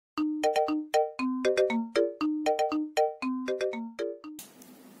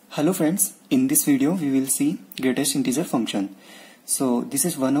Hello friends, in this video we will see greatest integer function. So this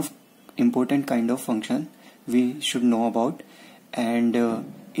is one of important kind of function we should know about, and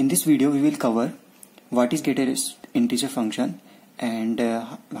in this video we will cover what is greatest integer function and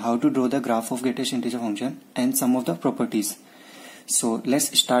how to draw the graph of greatest integer function and some of the properties. So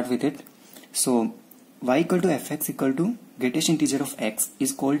let's start with it. So y equal to fx equal to greatest integer of x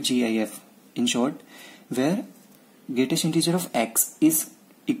is called GIF in short, where greatest integer of x is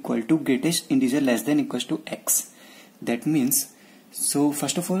equal to greatest integer less than equals to x. That means, so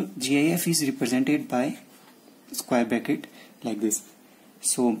first of all, GIF is represented by square bracket like this.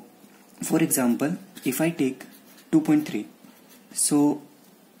 So for example, if I take 2.3, so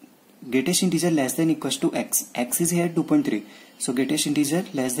greatest integer less than equals to x is here 2.3, so greatest integer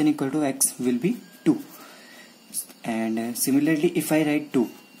less than equal to x will be 2. And similarly, if I write 2,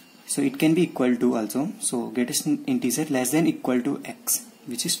 so it can be equal to also, so greatest integer less than equal to x,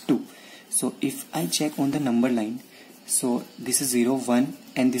 which is 2. So if I check on the number line, so this is 0, 1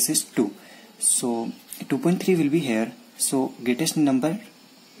 and this is 2. So 2.3 will be here, so greatest number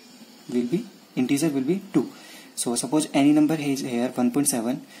will be, integer will be 2. So suppose any number is here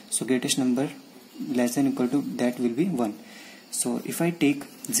 1.7, so greatest number less than equal to that will be 1. So if I take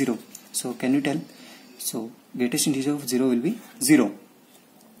 0, so can you tell? So greatest integer of 0 will be 0.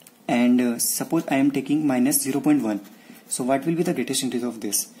 And suppose I am taking minus 0.1. So what will be the greatest integer of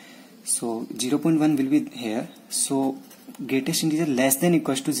this? So 0.1 will be here. So greatest integer less than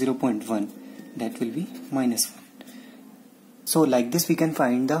equals to 0.1, that will be minus 1. So like this we can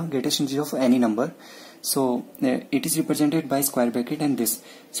find the greatest integer of any number. So it is represented by square bracket and this.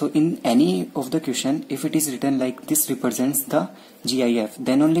 So in any of the question, if it is written like this represents the GIF,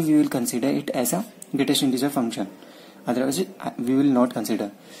 then only we will consider it as a greatest integer function. Otherwise we will not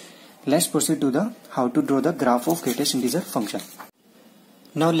consider. Let's proceed to the how to draw the graph of greatest integer function.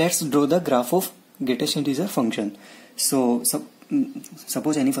 Now let's draw the graph of greatest integer function. So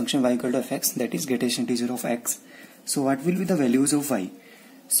suppose any function y equal to fx, that is greatest integer of x. So what will be the values of y?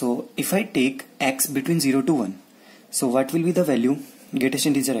 So if I take x between 0 to 1, so what will be the value greatest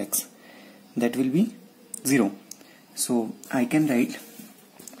integer x? That will be 0. So I can write,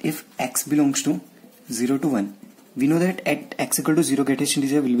 if x belongs to 0 to 1, we know that at x equal to 0 greatest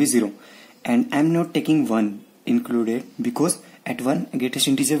integer will be 0, and I am not taking 1 included because at 1 greatest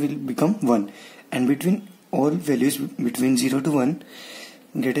integer will become 1, and between all values between 0 to 1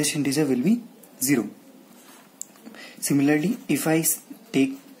 greatest integer will be 0. Similarly, if I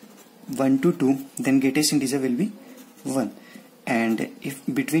take 1 to 2, then greatest integer will be 1, and if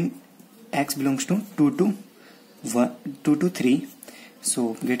between x belongs to 2 to 3,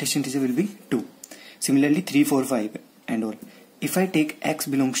 so greatest integer will be 2. Similarly 3, 4, 5 and all. If I take x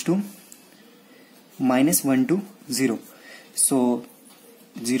belongs to minus 1 to 0, so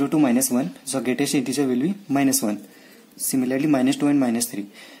 0 to minus 1, so greatest integer will be minus 1. Similarly minus 2 and minus 3.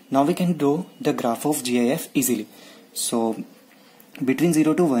 Now we can draw the graph of GIF easily. So between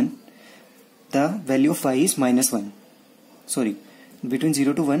 0 to 1, the value of y is minus 1. Sorry, between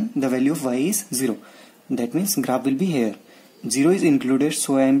 0 to 1, the value of y is 0. That means graph will be here. 0 is included,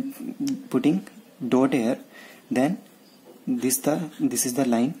 so I am putting dot here. Then this is the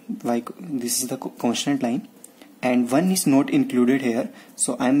line, y, this is the constant line, and 1 is not included here,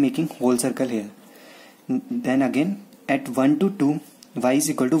 so I am making whole circle here. Then again at 1 to 2, y is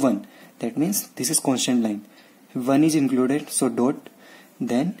equal to 1. That means this is constant line. 1 is included, so dot,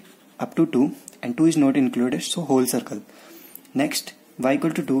 then up to 2, and 2 is not included, so whole circle. Next, y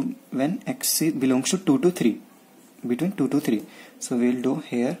equal to 2 when x belongs to 2 to 3, between 2 to 3, so we will do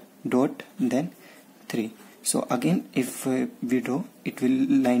here dot, then 3. So again if we draw,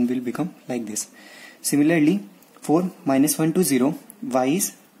 line will become like this. Similarly for minus 1 to 0, y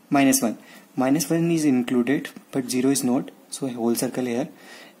is minus 1. Minus 1 is included but 0 is not, so a whole circle here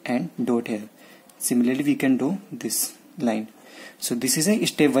and dot here. Similarly we can draw this line. So this is a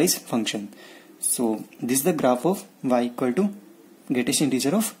stepwise function. So this is the graph of y equal to greatest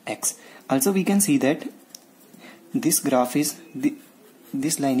integer of x. Also we can see that this graph is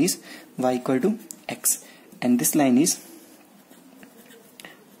this line is y equal to x, and this line is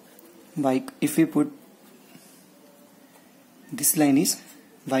y, if we put this line is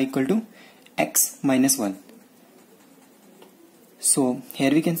y equal to x minus 1. So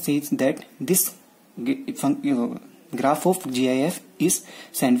here we can see that this graph of GIF is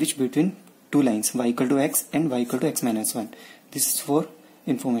sandwiched between two lines, y equal to x and y equal to x minus 1. This is for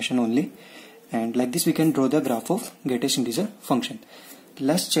information only, and like this we can draw the graph of greatest integer function.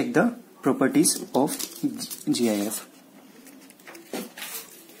 Let's check the properties of GIF.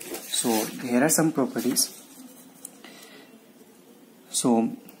 So here are some properties.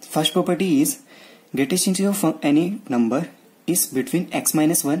 So first property is greatest integer of any number is between x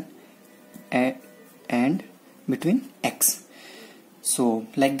minus 1 and between x. So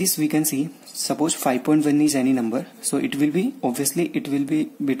like this we can see, suppose 5.1 is any number, so it will be obviously it will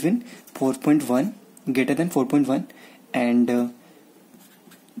be between 4.1 greater than 4.1 and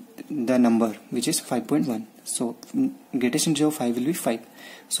the number which is 5.1. so greatest integer of 5 will be 5,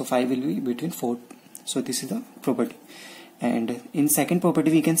 so 5 will be between 4. So this is the property. And in second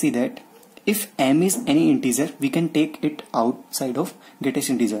property we can see that if m is any integer, we can take it outside of greatest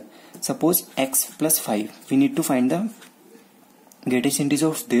integer. Suppose x plus 5, we need to find the greatest integer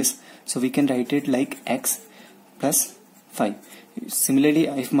of this, so we can write it like x plus 5. Similarly,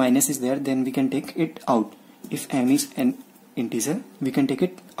 if minus is there, then we can take it out. If m is an integer, we can take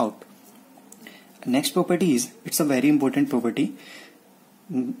it out. Next property is, it's a very important property.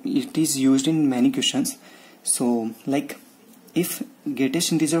 It is used in many questions. So like if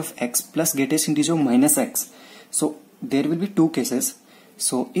greatest integer of x plus greatest integer of minus x, so there will be two cases.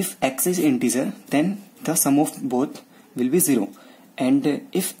 So if x is integer, then the sum of both will be 0, and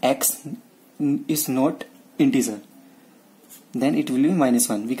if x is not integer, then it will be minus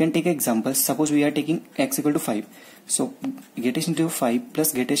 1. We can take examples. Suppose we are taking x equal to 5, so greatest integer of 5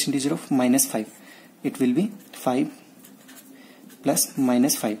 plus greatest integer of minus 5, it will be 5 plus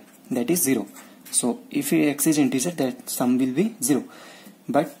minus 5, that is 0. So if x is integer, that sum will be 0.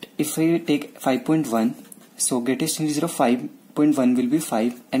 But if we take 5.1, so greatest integer of 5.1 will be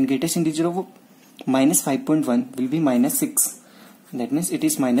 5 and greatest integer of minus 5.1 will be minus 6. That means it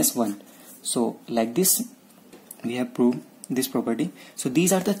is minus 1. So like this we have proved this property. So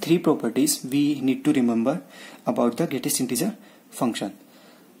these are the three properties we need to remember about the greatest integer function.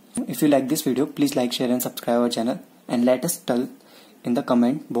 If you like this video, please like, share and subscribe our channel, and let us tell in the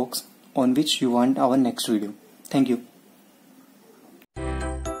comment box on which you want our next video. Thank you.